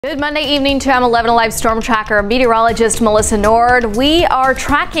Good Monday evening to M11 Live Storm Tracker meteorologist Melissa Nord. We are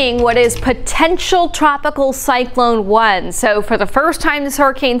tracking what is potential Tropical Cyclone One. So for the first time this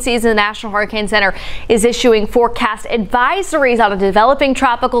hurricane season, the National Hurricane Center is issuing forecast advisories on a developing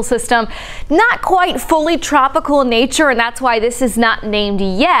tropical system. Not quite fully tropical in nature, and that's why this is not named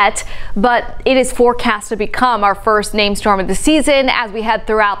yet, but it is forecast to become our first named storm of the season as we head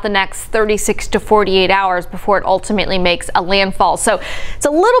throughout the next 36 to 48 hours before it ultimately makes a landfall. So it's a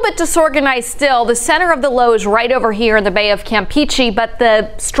little bit disorganized still. The center of the low is right over here in the Bay of Campeche, but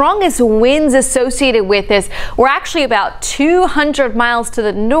the strongest winds associated with this were actually about 200 miles to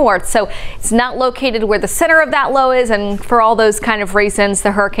the north. So it's not located where the center of that low is, and for all those kind of reasons,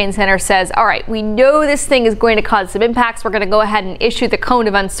 the Hurricane Center says, all right, we know this thing is going to cause some impacts. We're going to go ahead and issue the cone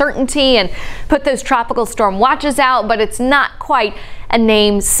of uncertainty and put those tropical storm watches out, but it's not quite a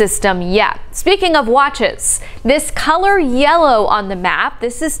named system yet. Speaking of watches, this color yellow on the map,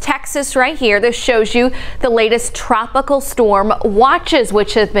 this is Texas right here. This shows you the latest tropical storm watches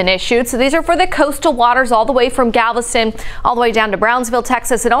which have been issued. So these are for the coastal waters all the way from Galveston all the way down to Brownsville,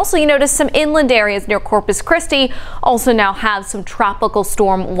 Texas. And also you notice some inland areas near Corpus Christi also now have some tropical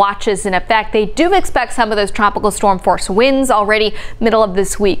storm watches in effect. They do expect some of those tropical storm force winds already middle of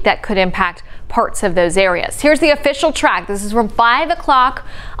this week that could impact parts of those areas. Here's the official track. This is from 5 o'clock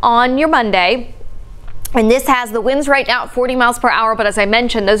on your Monday. And this has the winds right now at 40 miles per hour. But as I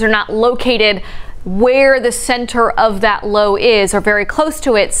mentioned, those are not located where the center of that low is or very close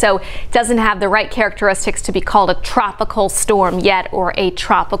to it. So it doesn't have the right characteristics to be called a tropical storm yet or a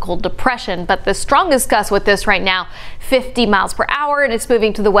tropical depression. But the strongest gust with this right now, 50 miles per hour, and it's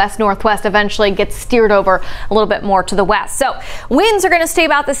moving to the west-northwest, eventually gets steered over a little bit more to the west. So winds are going to stay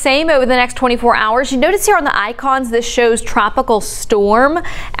about the same over the next 24 hours. You notice here on the icons, this shows tropical storm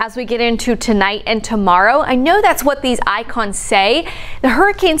as we get into tonight and tomorrow. I know that's what these icons say. The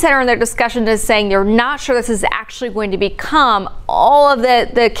Hurricane Center in their discussion is saying they're not sure this is actually going to become all of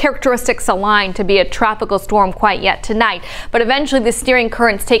the characteristics aligned to be a tropical storm quite yet tonight. But eventually the steering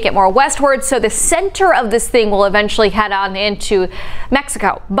currents take it more westward, so the center of this thing will eventually head on into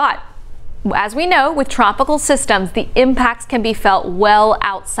Mexico. But as we know, with tropical systems, the impacts can be felt well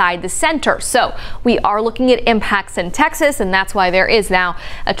outside the center. So we are looking at impacts in Texas, and that's why there is now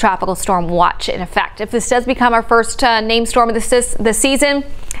a tropical storm watch in effect. If this does become our first named storm of the season,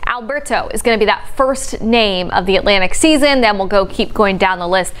 Alberto is going to be that first name of the Atlantic season. Then we'll keep going down the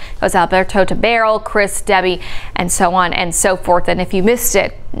list. It goes Alberto to Beryl, Chris, Debbie, and so on and so forth. And if you missed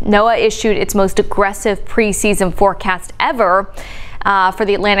it, NOAA issued its most aggressive preseason forecast ever for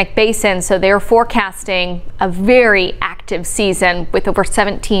the Atlantic Basin, so they're forecasting a very active season with over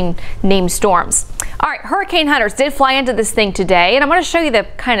 17 named storms. All right, hurricane hunters did fly into this thing today, and I'm going to show you the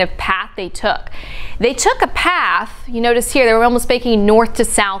kind of path they took. They took a path, you notice here, they were almost making north to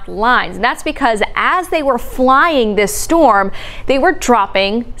south lines, and that's because as they were flying this storm, they were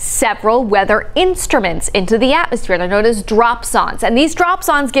dropping several weather instruments into the atmosphere. They're known as dropsons, and these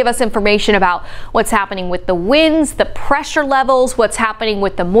dropsons give us information about what's happening with the winds, the pressure levels, what's happening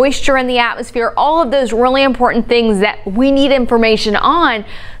with the moisture in the atmosphere, all of those really important things that we need information on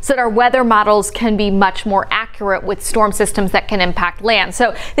so that our weather models can be much more accurate with storm systems that can impact land.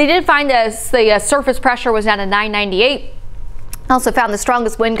 So they did find the surface pressure was down to 998. Also found the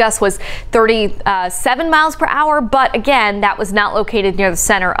strongest wind gust was 37 miles per hour, but again, that was not located near the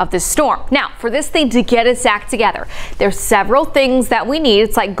center of this storm. Now, for this thing to get its act together, there's several things that we need.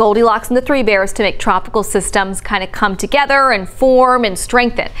 It's like Goldilocks and the Three Bears to make tropical systems kind of come together and form and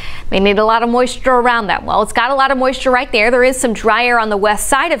strengthen. They need a lot of moisture around them. Well, it's got a lot of moisture right there. There is some dry air on the west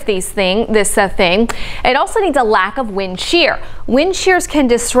side of this thing. It also needs a lack of wind shear. Wind shears can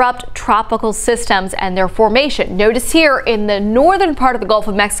disrupt tropical systems and their formation. Notice here in the northern part of the Gulf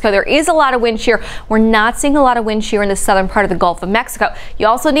of Mexico, there is a lot of wind shear. We're not seeing a lot of wind shear in the southern part of the Gulf of Mexico. You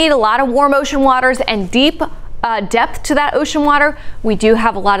also need a lot of warm ocean waters and deep depth to that ocean water. We do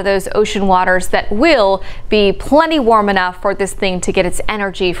have a lot of those ocean waters that will be plenty warm enough for this thing to get its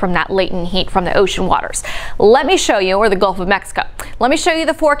energy from that latent heat from the ocean waters. Let me show you, or the Gulf of Mexico. Let me show you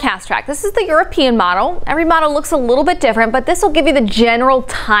the forecast track. This is the European model. Every model looks a little bit different, but this will give you the general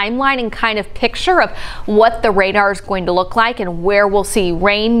timeline and kind of picture of what the radar is going to look like and where we'll see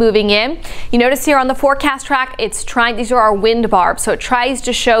rain moving in. You notice here on the forecast track, these are our wind barbs. So it tries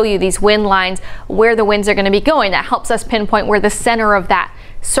to show you these wind lines, where the winds are going to be going. That helps us pinpoint where the center of that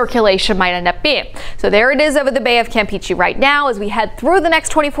circulation might end up being. So there it is over the Bay of Campeche right now as we head through the next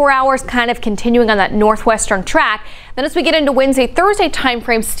 24 hours, kind of continuing on that northwestern track. Then as we get into Wednesday, Thursday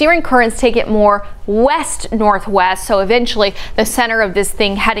timeframe, steering currents take it more west-northwest, so eventually the center of this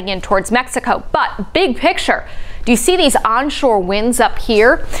thing heading in towards Mexico. But big picture, Do you see these onshore winds up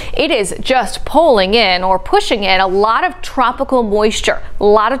here? It is just pulling in or pushing in a lot of tropical moisture, a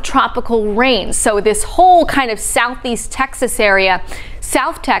lot of tropical rain. So this whole kind of southeast Texas area,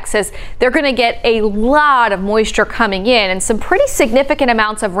 South Texas, they're going to get a lot of moisture coming in, and some pretty significant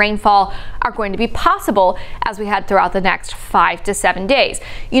amounts of rainfall are going to be possible as we head throughout the next 5 to 7 days.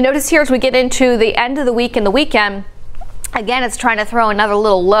 You notice here as we get into the end of the week and the weekend, again, it's trying to throw another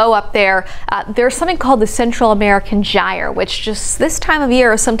little low up there. There's something called the Central American Gyre, which just this time of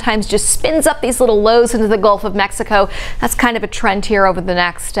year sometimes just spins up these little lows into the Gulf of Mexico. That's kind of a trend here over the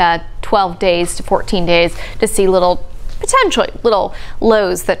next 12 days to 14 days to see potentially little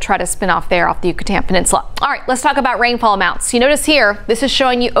lows that try to spin off there off the Yucatan Peninsula. All right, let's talk about rainfall amounts. You notice here, this is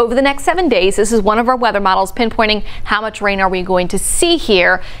showing you over the next 7 days. This is one of our weather models pinpointing how much rain are we going to see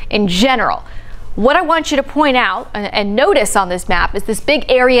here in general. What I want you to point out and notice on this map is this big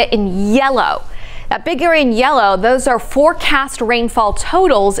area in yellow. That big area in yellow, those are forecast rainfall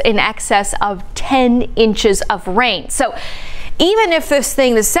totals in excess of 10 inches of rain. So even if this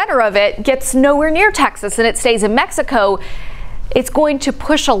thing, the center of it, gets nowhere near Texas and it stays in Mexico, it's going to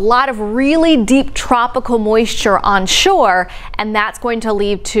push a lot of really deep tropical moisture onshore, and that's going to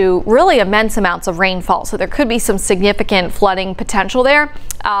lead to really immense amounts of rainfall. So there could be some significant flooding potential there.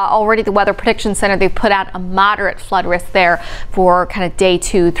 Already the Weather Prediction Center, they put out a moderate flood risk there for kind of day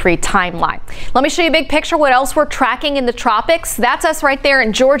 2, 3 timeline. Let me show you a big picture what else we're tracking in the tropics. That's us right there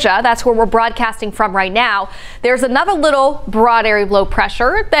in Georgia. That's where we're broadcasting from right now. There's another little broad area of low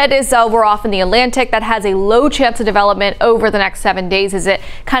pressure that is over off in the Atlantic that has a low chance of development over the next 7 days as it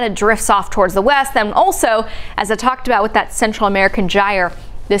kind of drifts off towards the west. And also, as I talked about with that Central American Gyre,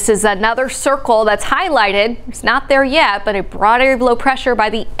 this is another circle that's highlighted. It's not there yet, but a broad area of low pressure by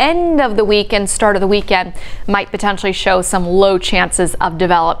the end of the week and start of the weekend might potentially show some low chances of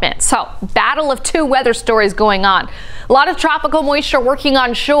development. So, battle of 2 weather stories going on. A lot of tropical moisture working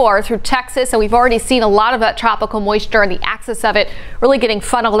on shore through Texas, and we've already seen a lot of that tropical moisture and the axis of it really getting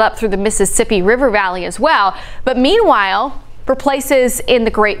funneled up through the Mississippi River Valley as well. But meanwhile, for places in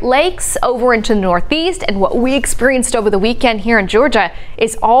the Great Lakes over into the Northeast, and what we experienced over the weekend here in Georgia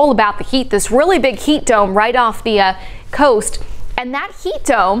is all about the heat. This really big heat dome right off the coast, and that heat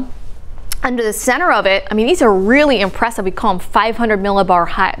dome under the center of it, I mean, these are really impressive. We call them 500 millibar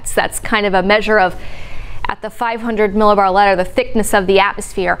heights. That's kind of a measure of, at the 500 millibar letter, the thickness of the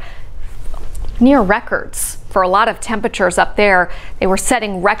atmosphere. Near records for a lot of temperatures up there. They were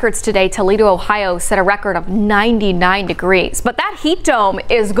setting records today. Toledo, Ohio set a record of 99 degrees. But that heat dome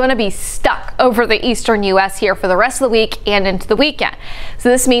is going to be stuck over the eastern U.S. here for the rest of the week and into the weekend. So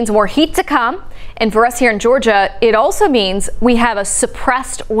this means more heat to come. And for us here in Georgia, it also means we have a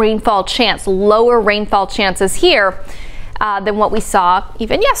suppressed rainfall chance, lower rainfall chances here than what we saw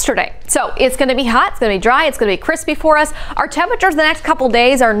even yesterday. So it's going to be hot, it's going to be dry, it's going to be crispy for us. Our temperatures the next couple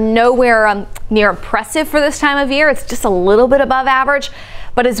days are nowhere near impressive for this time of year. It's just a little bit above average.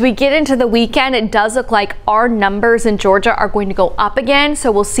 But as we get into the weekend, it does look like our numbers in Georgia are going to go up again. So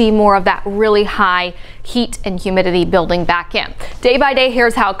we'll see more of that really high heat and humidity building back in. Day by day,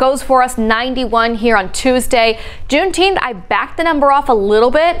 here's how it goes for us. 91 here on Tuesday. Juneteenth, I backed the number off a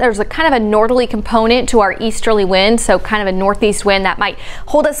little bit. There's a kind of a northerly component to our easterly wind, so kind of a northeast wind that might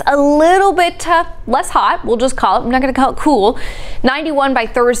hold us a little bit less hot. We'll just call it, I'm not going to call it cool. 91 by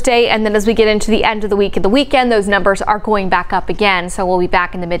Thursday, and then as we get into the end of the week and the weekend, those numbers are going back up again. So we'll be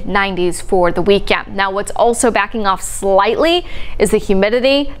back in the mid 90s for the weekend. Now, what's also backing off slightly is the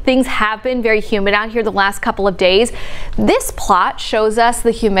humidity. Things have been very humid out here the last couple of days. This plot shows us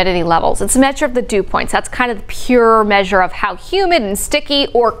the humidity levels. It's a measure of the dew points. That's kind of the pure measure of how humid and sticky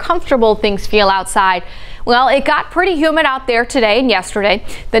or comfortable things feel outside. Well, it got pretty humid out there today and yesterday.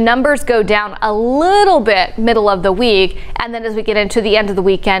 The numbers go down a little bit middle of the week, and then as we get into the end of the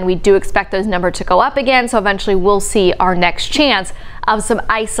weekend, we do expect those numbers to go up again, so eventually we'll see our next chance of some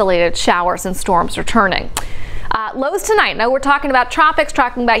isolated showers and storms returning. Lows tonight. Now we're talking about tropics,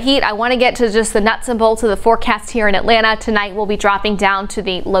 talking about heat. I want to get to just the nuts and bolts of the forecast here in Atlanta. Tonight we'll be dropping down to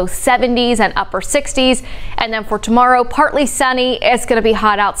the low 70s and upper 60s. And then for tomorrow, partly sunny. It's going to be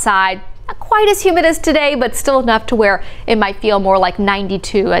hot outside. Not quite as humid as today, but still enough to where it might feel more like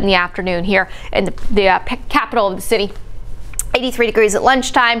 92 in the afternoon here in the capital of the city. 83 degrees at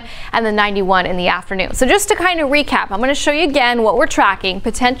lunchtime and then 91 in the afternoon. So just to kind of recap, I'm going to show you again what we're tracking.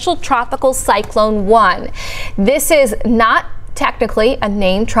 Potential Tropical Cyclone One. This is not technically a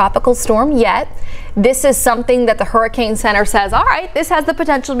named tropical storm yet. this is something that the Hurricane Center says, all right, this has the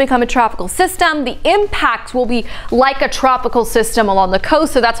potential to become a tropical system. The impacts will be like a tropical system along the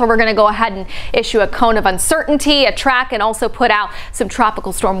coast. So that's why we're going to go ahead and issue a cone of uncertainty, a track, and also put out some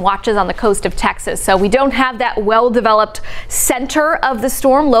tropical storm watches on the coast of Texas. So we don't have that well-developed center of the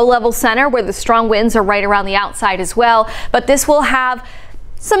storm, low-level center, where the strong winds are right around the outside as well. But this will have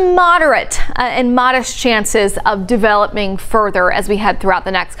some moderate and modest chances of developing further as we head throughout the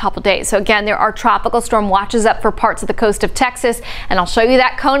next couple days. So again, there are tropical storm watches up for parts of the coast of Texas, and I'll show you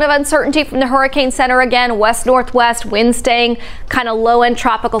that cone of uncertainty from the Hurricane Center again. West-northwest, winds staying kind of low-end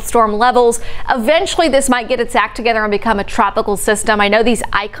tropical storm levels. Eventually, this might get its act together and become a tropical system. I know these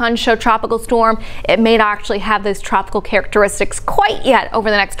icons show tropical storm. It may not actually have those tropical characteristics quite yet over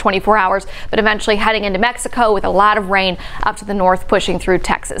the next 24 hours, but eventually heading into Mexico with a lot of rain up to the north, pushing through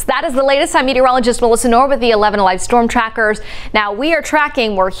Texas. That is the latest. I'm meteorologist Melissa Nord with the 11 Alive Storm Trackers. Now we are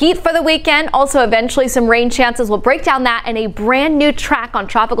tracking more heat for the weekend. Also, eventually some rain chances. We'll break down that in a brand new track on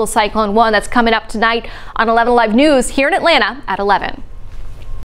Tropical Cyclone One that's coming up tonight on 11 Alive News here in Atlanta at 11.